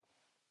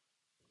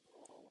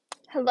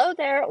Hello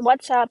there,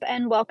 what's up,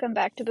 and welcome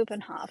back to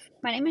Bupenhof.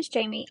 My name is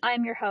Jamie, I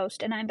am your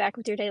host, and I'm back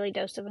with your daily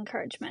dose of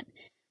encouragement.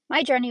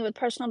 My journey with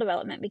personal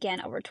development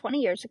began over 20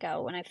 years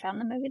ago when I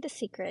found the movie The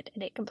Secret,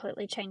 and it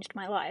completely changed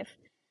my life.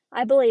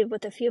 I believe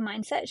with a few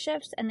mindset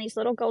shifts and these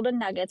little golden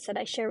nuggets that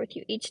I share with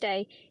you each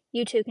day,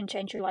 you too can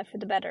change your life for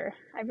the better.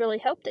 I really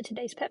hope that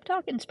today's pep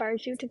talk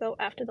inspires you to go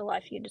after the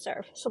life you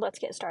deserve. So let's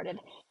get started.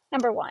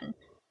 Number 1.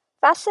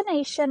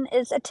 Fascination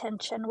is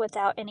attention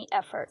without any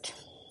effort.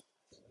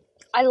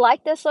 I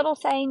like this little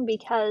saying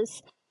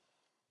because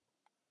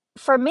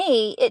for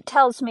me, it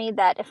tells me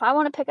that if I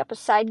want to pick up a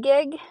side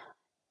gig,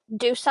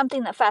 do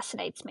something that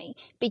fascinates me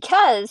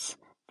because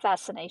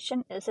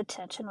fascination is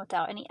attention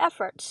without any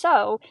effort.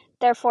 So,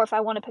 therefore, if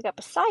I want to pick up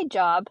a side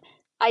job,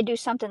 I do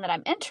something that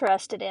I'm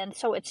interested in,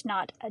 so it's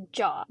not a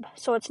job.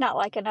 So, it's not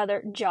like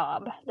another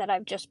job that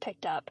I've just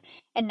picked up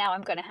and now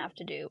I'm going to have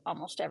to do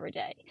almost every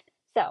day.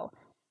 So,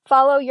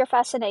 follow your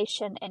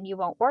fascination and you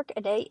won't work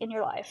a day in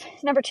your life.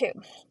 Number 2,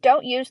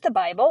 don't use the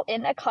Bible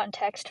in a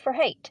context for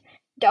hate.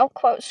 Don't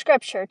quote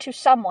scripture to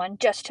someone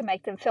just to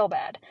make them feel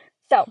bad.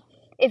 So,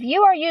 if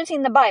you are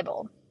using the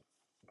Bible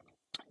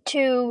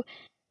to,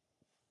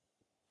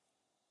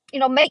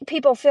 make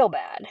people feel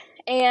bad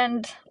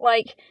and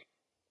make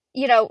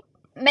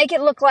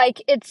it look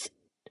like it's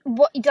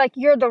what, like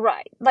you're the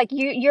right, like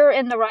you're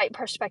in the right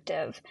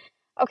perspective.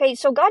 Okay,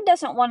 so God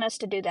doesn't want us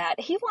to do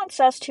that. He wants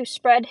us to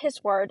spread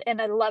his word in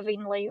a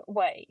lovingly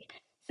way.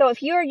 So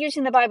if you are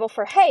using the Bible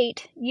for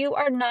hate, you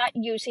are not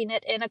using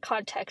it in a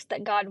context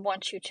that God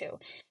wants you to.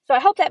 So I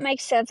hope that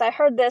makes sense. I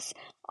heard this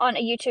on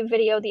a YouTube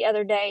video the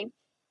other day.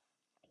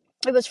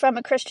 It was from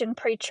a Christian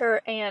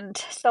preacher, and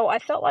so I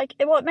felt like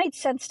it made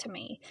sense to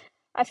me.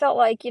 I felt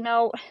like, in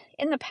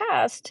the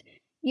past,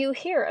 you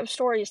hear of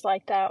stories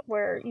like that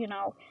where,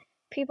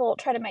 people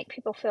try to make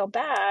people feel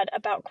bad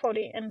about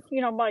quoting, and,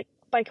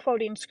 by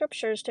quoting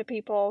scriptures to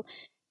people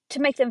to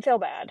make them feel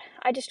bad.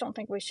 I just don't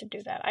think we should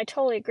do that. I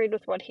totally agreed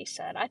with what he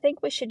said. I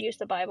think we should use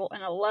the Bible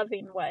in a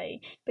loving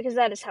way because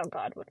that is how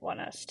God would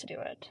want us to do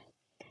it.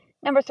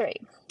 Number 3,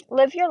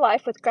 live your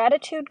life with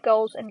gratitude,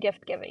 goals, and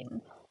gift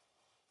giving.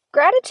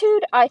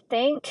 Gratitude, I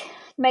think,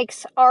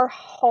 makes our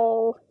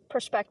whole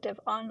perspective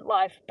on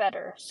life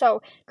better.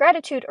 So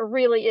gratitude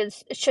really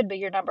should be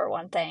your number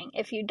one thing.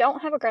 If you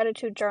don't have a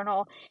gratitude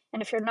journal,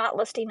 and if you're not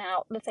listing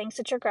out the things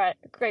that you're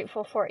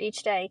grateful for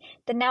each day,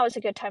 then now is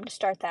a good time to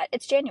start that.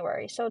 It's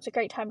January, so it's a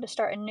great time to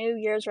start a New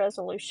Year's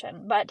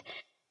resolution. But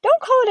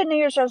don't call it a New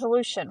Year's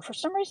resolution. For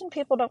some reason,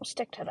 people don't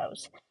stick to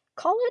those.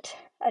 Call it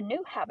a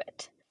new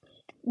habit.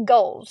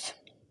 Goals.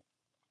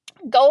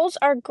 Goals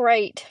are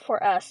great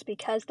for us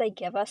because they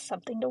give us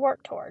something to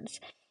work towards.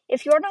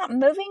 If you're not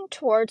moving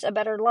towards a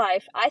better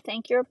life, I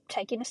think you're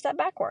taking a step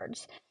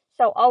backwards.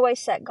 So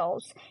always set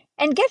goals.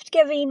 And gift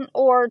giving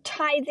or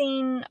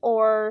tithing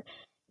or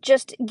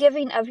just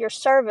giving of your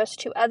service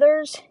to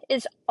others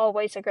is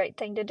always a great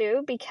thing to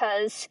do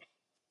because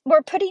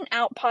we're putting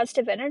out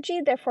positive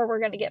energy, therefore we're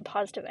going to get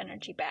positive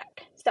energy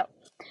back. So,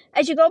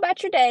 as you go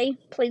about your day,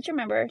 please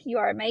remember you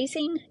are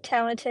amazing,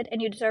 talented,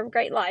 and you deserve a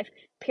great life,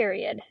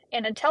 period.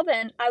 And until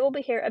then, I will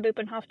be here at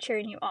Bupenhof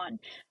cheering you on.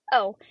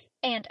 Oh,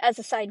 and as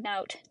a side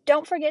note,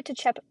 don't forget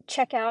to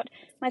check out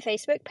my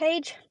Facebook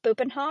page,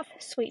 Bupenhof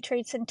Sweet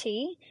Treats and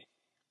Tea,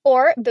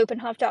 or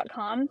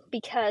bupenhof.com,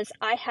 because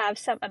I have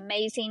some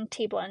amazing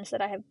tea blends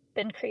that I have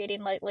been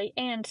creating lately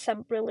and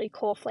some really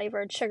cool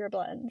flavored sugar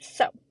blends.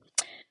 So,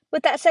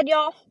 with that said,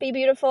 y'all, be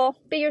beautiful,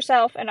 be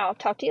yourself, and I'll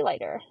talk to you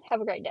later.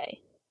 Have a great day.